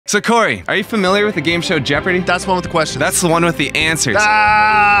So Corey, are you familiar with the game show Jeopardy? That's the one with the questions. That's the one with the answers.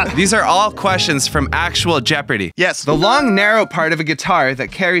 These are all questions from actual Jeopardy. Yes. The long, narrow part of a guitar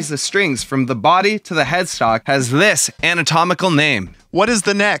that carries the strings from the body to the headstock has this anatomical name. What is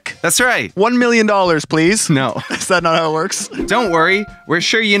the neck? That's right. $1 million, please. No. Is that not how it works? Don't worry, we're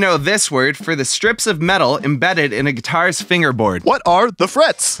sure you know this word for the strips of metal embedded in a guitar's fingerboard. What are the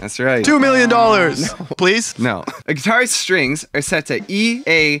frets? That's right. $2 million, please. No. A guitar's strings are set to E,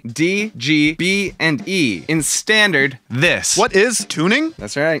 A, D, G, B, and E in standard this. What is tuning?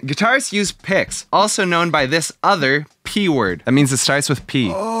 That's right. Guitarists use picks, also known by this other P word. That means it starts with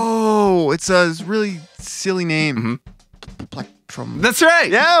P. Oh, it's a really silly name. Mm-hmm. Plectrum. That's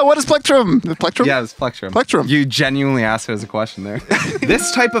right. Yeah, what is plectrum? The plectrum? Yeah, it's plectrum. Plectrum. You genuinely asked it as a question there.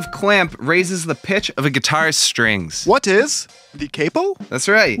 This type of clamp raises the pitch of a guitar's strings. What is the capo? That's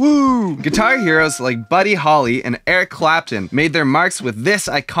right. Woo! Guitar heroes like Buddy Holly and Eric Clapton made their marks with this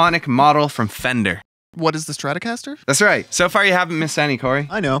iconic model from Fender. What is the Stratocaster? That's right. So far you haven't missed any, Corey.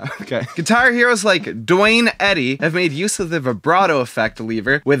 I know. Okay. Guitar heroes like Dwayne Eddy have made use of the vibrato effect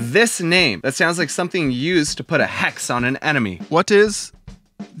lever with this name that sounds like something used to put a hex on an enemy. What is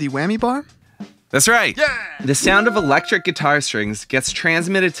the whammy bar? That's right. Yeah! The sound of electric guitar strings gets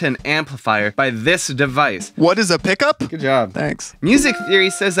transmitted to an amplifier by this device. What is a pickup? Good job. Thanks. Music theory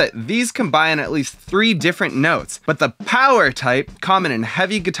says that these combine at least 3 different notes, but the power type, common in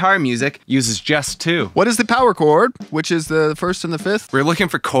heavy guitar music, uses just 2. What is the power chord? Which is the first and the fifth? We're looking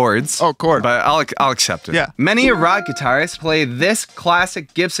for chords. Oh, chord. But I'll accept it. Yeah. Many rock guitarists play this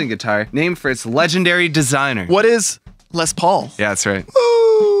classic Gibson guitar, named for its legendary designer. What is Les Paul? Yeah, that's right.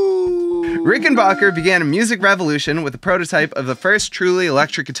 Ooh. Rickenbacker began a music revolution with a prototype of the first truly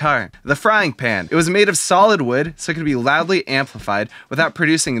electric guitar, the frying pan. It was made of solid wood, so it could be loudly amplified without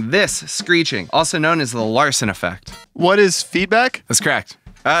producing this screeching, also known as the Larsen effect. What is feedback? That's correct.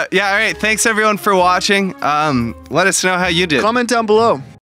 Yeah, all right. Thanks everyone for watching. Let us know how you did. Comment down below.